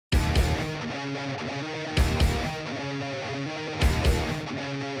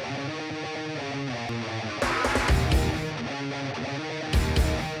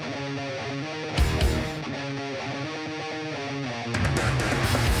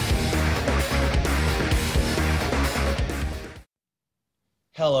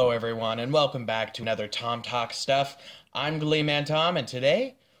Hello everyone, and welcome back to another Tom Talk Stuff. I'm Glee Man Tom, and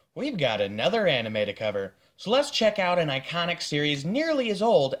today we've got another anime to cover. So let's check out an iconic series nearly as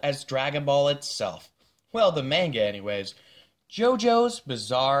old as Dragon Ball itself. Well, the manga anyways. JoJo's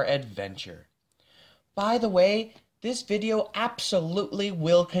Bizarre Adventure. By the way, this video absolutely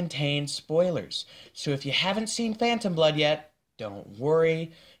will contain spoilers. So if you haven't seen Phantom Blood yet, don't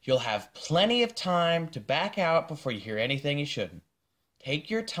worry. You'll have plenty of time to back out before you hear anything you shouldn't.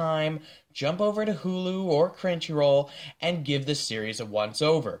 Take your time, jump over to Hulu or Crunchyroll, and give the series a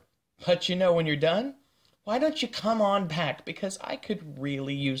once-over. But you know when you're done? Why don't you come on back, because I could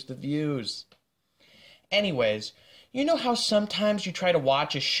really use the views. Anyways, you know how sometimes you try to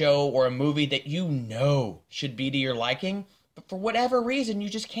watch a show or a movie that you know should be to your liking, but for whatever reason you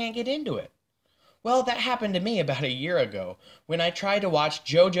just can't get into it? Well, that happened to me about a year ago when I tried to watch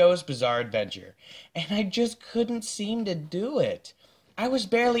JoJo's Bizarre Adventure, and I just couldn't seem to do it. I was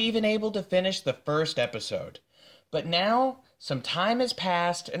barely even able to finish the first episode. But now, some time has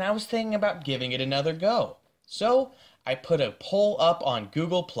passed, and I was thinking about giving it another go. So, I put a poll up on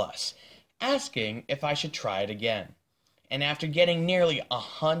Google+, asking if I should try it again. And after getting nearly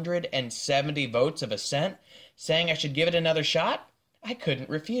 170 votes of assent, saying I should give it another shot, I couldn't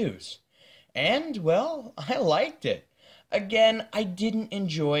refuse. And, well, I liked it. Again, I didn't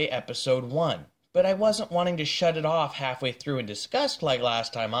enjoy episode 1. But I wasn't wanting to shut it off halfway through in disgust like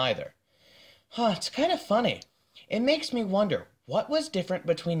last time either. It's kind of funny. It makes me wonder, what was different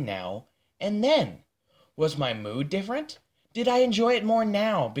between now and then? Was my mood different? Did I enjoy it more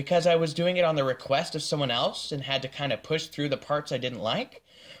now because I was doing it on the request of someone else and had to kind of push through the parts I didn't like?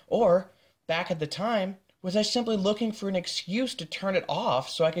 Or, back at the time, was I simply looking for an excuse to turn it off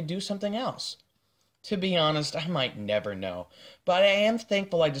so I could do something else? To be honest, I might never know, but I am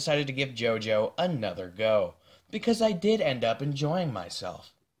thankful I decided to give JoJo another go, because I did end up enjoying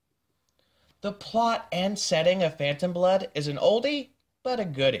myself. The plot and setting of Phantom Blood is an oldie, but a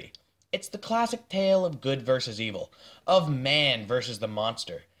goodie. It's the classic tale of good versus evil, of man versus the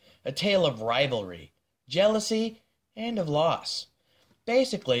monster, a tale of rivalry, jealousy, and of loss.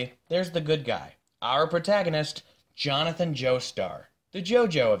 Basically, there's the good guy, our protagonist, Jonathan Joestar, the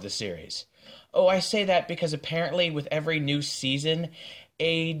JoJo of the series. Oh, I say that because apparently with every new season,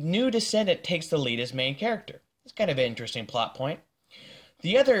 a new descendant takes the lead as main character. It's kind of an interesting plot point.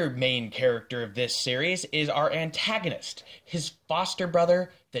 The other main character of this series is our antagonist, his foster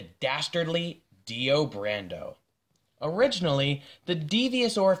brother, the dastardly Dio Brando. Originally, the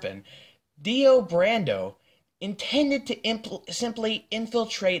devious orphan, Dio Brando intended to simply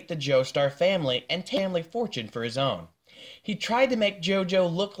infiltrate the Joestar family and take family fortune for his own. He tried to make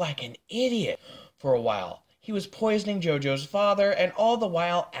JoJo look like an idiot for a while. He was poisoning JoJo's father and all the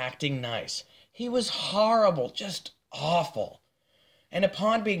while acting nice. He was horrible, just awful. And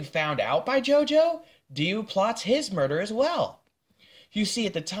upon being found out by JoJo, Dio plots his murder as well. You see,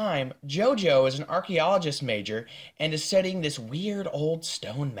 at the time, JoJo is an archaeologist major and is studying this weird old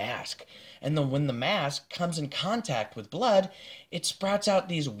stone mask. And then when the mask comes in contact with blood, it sprouts out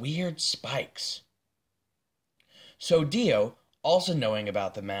these weird spikes. So Dio, also knowing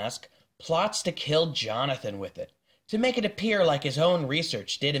about the mask, plots to kill Jonathan with it, to make it appear like his own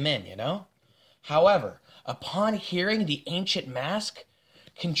research did him in, you know? However, upon hearing the ancient mask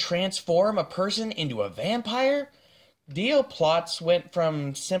can transform a person into a vampire, Dio plots went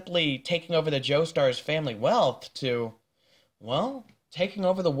from simply taking over the Joestar's family wealth to, well, taking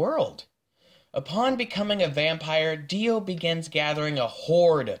over the world. Upon becoming a vampire, Dio begins gathering a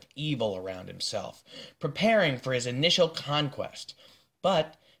horde of evil around himself, preparing for his initial conquest.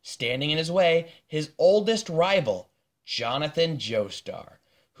 But, standing in his way, his oldest rival, Jonathan Joestar,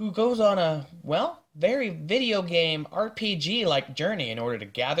 who goes on a, well, very video game RPG-like journey in order to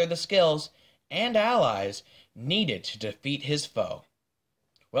gather the skills and allies needed to defeat his foe.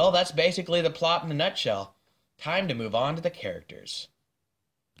 Well, that's basically the plot in a nutshell. Time to move on to the characters.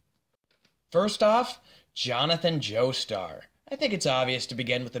 First off, Jonathan Joestar. I think it's obvious to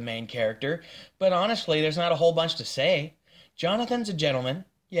begin with the main character, but honestly, there's not a whole bunch to say. Jonathan's a gentleman,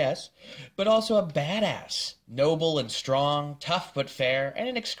 yes, but also a badass, noble and strong, tough but fair, and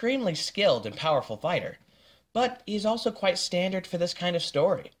an extremely skilled and powerful fighter. But he's also quite standard for this kind of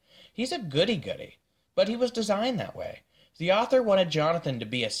story. He's a goody-goody, but he was designed that way. The author wanted Jonathan to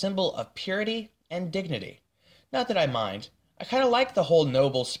be a symbol of purity and dignity. Not that I mind. I kind of like the whole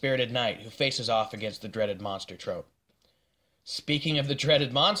noble, spirited knight who faces off against the dreaded monster trope. Speaking of the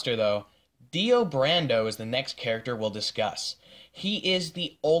dreaded monster, though, Dio Brando is the next character we'll discuss. He is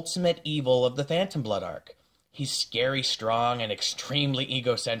the ultimate evil of the Phantom Blood arc. He's scary strong and extremely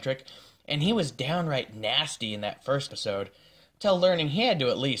egocentric, and he was downright nasty in that first episode. till learning he had to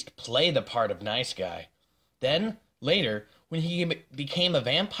at least play the part of nice guy. Then, later, when he became a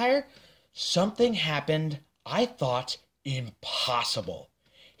vampire, something happened I thought impossible.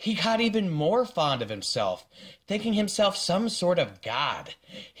 He got even more fond of himself, thinking himself some sort of god.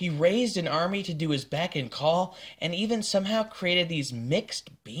 He raised an army to do his beck and call, and even somehow created these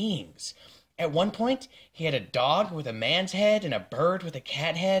mixed beings. At one point, he had a dog with a man's head and a bird with a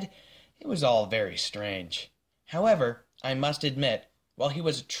cat head. It was all very strange. However, I must admit, while he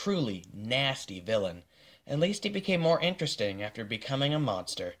was a truly nasty villain, at least he became more interesting after becoming a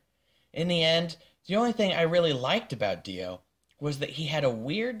monster. In the end, the only thing I really liked about Dio was that he had a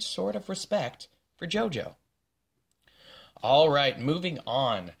weird sort of respect for JoJo. Alright, moving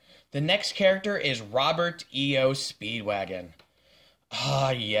on. The next character is Robert E.O. Speedwagon. Ah,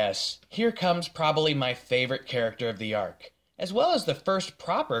 yes. Here comes probably my favorite character of the arc, as well as the first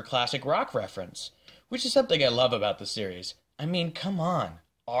proper classic rock reference, which is something I love about the series. I mean, come on.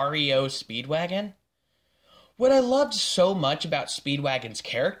 REO Speedwagon? What I loved so much about Speedwagon's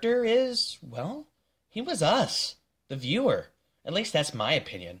character is, well, he was us, the viewer. At least that's my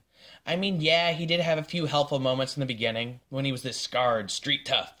opinion. I mean, yeah, he did have a few helpful moments in the beginning, when he was this scarred street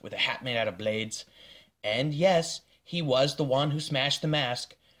tough with a hat made out of blades. And yes, he was the one who smashed the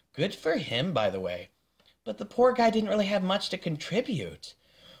mask. Good for him, by the way. But the poor guy didn't really have much to contribute.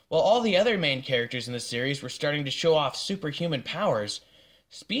 While all the other main characters in the series were starting to show off superhuman powers,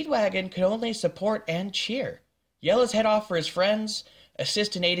 Speedwagon could only support and cheer, yell his head off for his friends,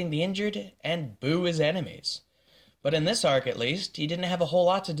 assist in aiding the injured, and boo his enemies. But in this arc, at least, he didn't have a whole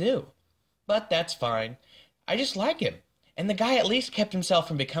lot to do. But that's fine. I just like him, and the guy at least kept himself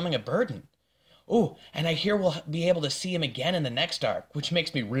from becoming a burden. Oh, and I hear we'll be able to see him again in the next arc, which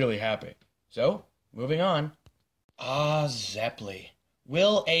makes me really happy. So, moving on. Ah, Zeppeli.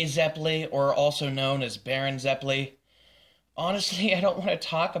 Will A. Zeppeli, or also known as Baron Zeppeli. Honestly, I don't want to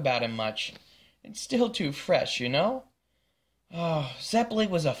talk about him much. It's still too fresh, you know? Oh, Zeppeli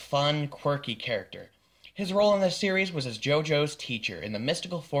was a fun, quirky character. His role in the series was as JoJo's teacher in the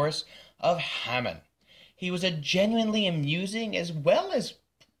mystical forest of Hammon. He was a genuinely amusing as well as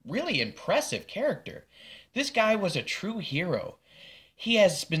really impressive character. This guy was a true hero. He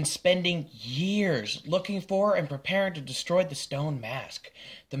has been spending years looking for and preparing to destroy the stone mask.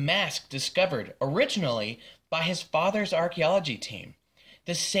 The mask discovered originally by his father's archaeology team.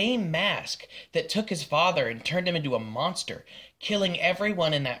 The same mask that took his father and turned him into a monster, killing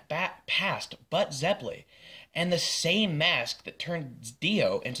everyone in that past but Zeppeli. And the same mask that turned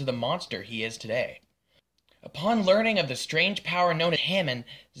Dio into the monster he is today. Upon learning of the strange power known as Hammon,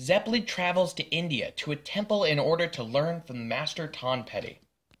 Zeppeli travels to India to a temple in order to learn from Master Tom Petty.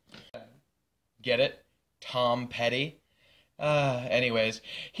 Get it? Tom Petty? Anyways,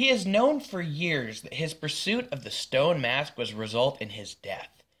 he is known for years that his pursuit of the stone mask was result in his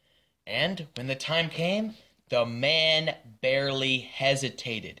death. And when the time came, the man barely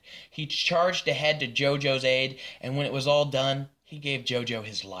hesitated. He charged ahead to JoJo's aid, and when it was all done, he gave JoJo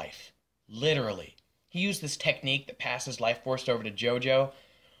his life. Literally. He used this technique that passes life force over to JoJo,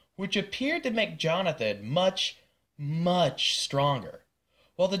 which appeared to make Jonathan much, much stronger.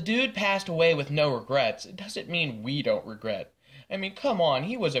 While the dude passed away with no regrets, it doesn't mean we don't regret. I mean, come on,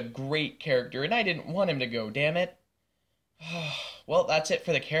 he was a great character, and I didn't want him to go, damn it. Well, that's it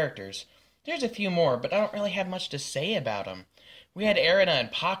for the characters. There's a few more, but I don't really have much to say about them. We had Erina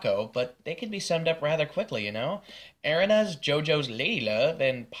and Paco, but they could be summed up rather quickly, you know? Erina's JoJo's lady love,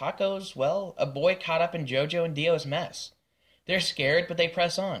 and Paco's, well, a boy caught up in JoJo and Dio's mess. They're scared, but they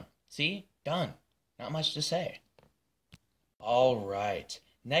press on. See? Done. Not much to say. Alright.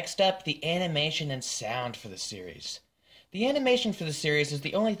 Next up, the animation and sound for the series. The animation for the series is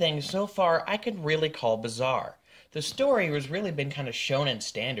the only thing so far I could really call bizarre. The story has really been kind of shonen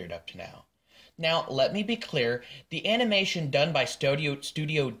standard up to now. Now, let me be clear, the animation done by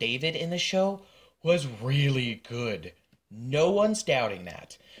Studio David in the show was really good. No one's doubting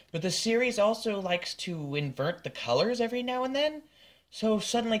that. But the series also likes to invert the colors every now and then. So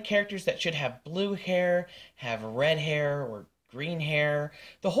suddenly characters that should have blue hair have red hair or green hair.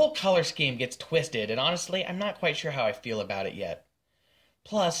 The whole color scheme gets twisted, and honestly, I'm not quite sure how I feel about it yet.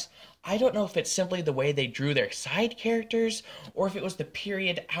 Plus, I don't know if it's simply the way they drew their side characters, or if it was the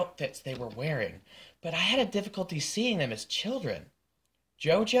period outfits they were wearing, but I had a difficulty seeing them as children.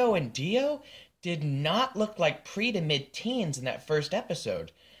 JoJo and Dio did not look like pre to mid-teens in that first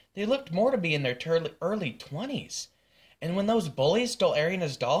episode. They looked more to be in their early 20s. And when those bullies stole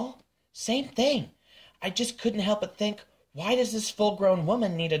Erina's doll, same thing. I just couldn't help but think, why does this full-grown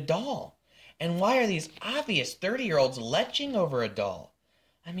woman need a doll? And why are these obvious 30-year-olds leching over a doll?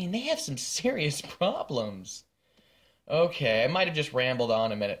 I mean, they have some serious problems. Okay, I might have just rambled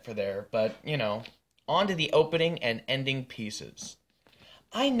on a minute for there, but, on to the opening and ending pieces.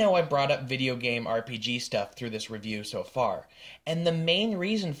 I know I brought up video game RPG stuff through this review so far, and the main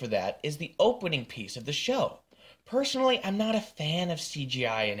reason for that is the opening piece of the show. Personally, I'm not a fan of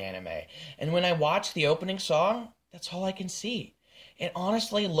CGI in anime, and when I watch the opening song, that's all I can see. It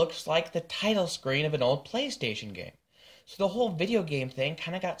honestly looks like the title screen of an old PlayStation game. So the whole video game thing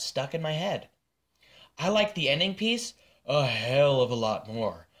kind of got stuck in my head. I liked the ending piece a hell of a lot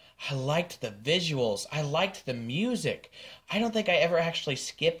more. I liked the visuals. I liked the music. I don't think I ever actually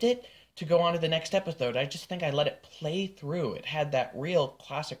skipped it to go on to the next episode. I just think I let it play through. It had that real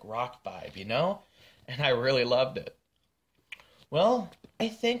classic rock vibe, And I really loved it. Well, I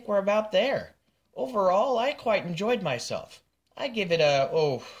think we're about there. Overall, I quite enjoyed myself. I give it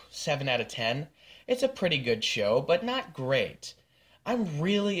a, 7 out of 10. It's a pretty good show, but not great. I'm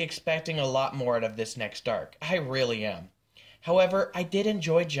really expecting a lot more out of this next arc. I really am. However, I did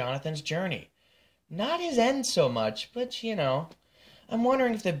enjoy Jonathan's journey. Not his end so much, but, I'm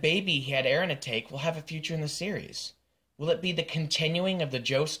wondering if the baby he had Aaron to take will have a future in the series. Will it be the continuing of the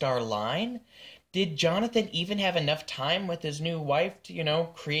Joestar line? Did Jonathan even have enough time with his new wife to,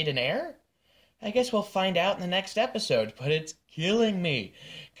 create an heir? I guess we'll find out in the next episode, but it's killing me,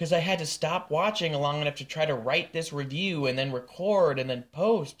 because I had to stop watching long enough to try to write this review and then record and then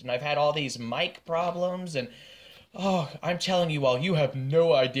post, and I've had all these mic problems, and I'm telling you all, you have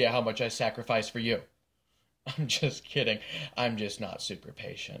no idea how much I sacrifice for you. I'm just kidding. I'm just not super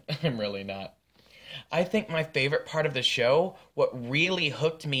patient. I'm really not. I think my favorite part of the show, what really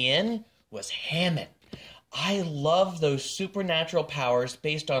hooked me in, was Hammond. I love those supernatural powers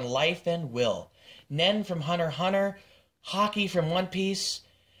based on life and will. Nen from Hunter x Hunter, Haki from One Piece.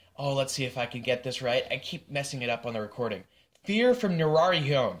 Let's see if I can get this right. I keep messing it up on the recording. Fear from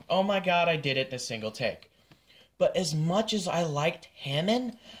Nurarihyon. Oh my god, I did it in a single take. But as much as I liked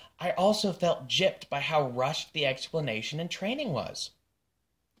Hammond, I also felt gypped by how rushed the explanation and training was.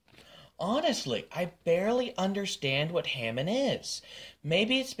 Honestly, I barely understand what Hammond is.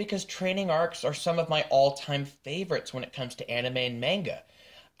 Maybe it's because training arcs are some of my all-time favorites when it comes to anime and manga.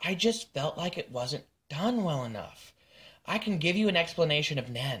 I just felt like it wasn't done well enough. I can give you an explanation of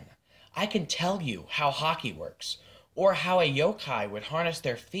Nen. I can tell you how Haki works, or how a yokai would harness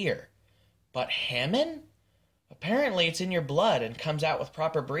their fear. But Hammond? Apparently it's in your blood and comes out with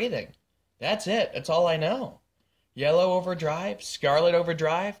proper breathing. That's it. That's all I know. Yellow overdrive, scarlet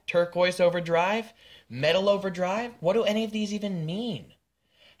overdrive, turquoise overdrive, metal overdrive? What do any of these even mean?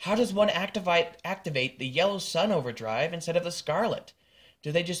 How does one activate the yellow sun overdrive instead of the scarlet?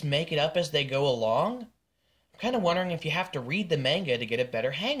 Do they just make it up as they go along? I'm kind of wondering if you have to read the manga to get a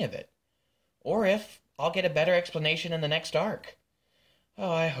better hang of it. Or if I'll get a better explanation in the next arc.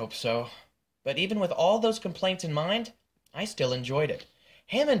 I hope so. But even with all those complaints in mind, I still enjoyed it.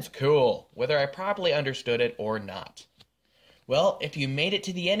 Hammond's cool, whether I properly understood it or not. Well, if you made it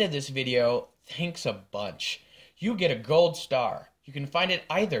to the end of this video, thanks a bunch. You get a gold star. You can find it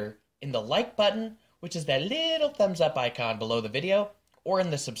either in the like button, which is that little thumbs up icon below the video, or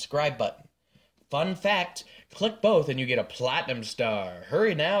in the subscribe button. Fun fact, click both and you get a platinum star.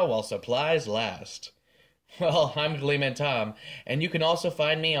 Hurry now while supplies last. Well, I'm Gleeman Thom, and you can also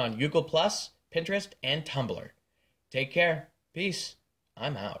find me on Google+, Pinterest, and Tumblr. Take care. Peace.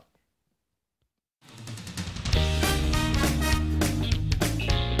 I'm out.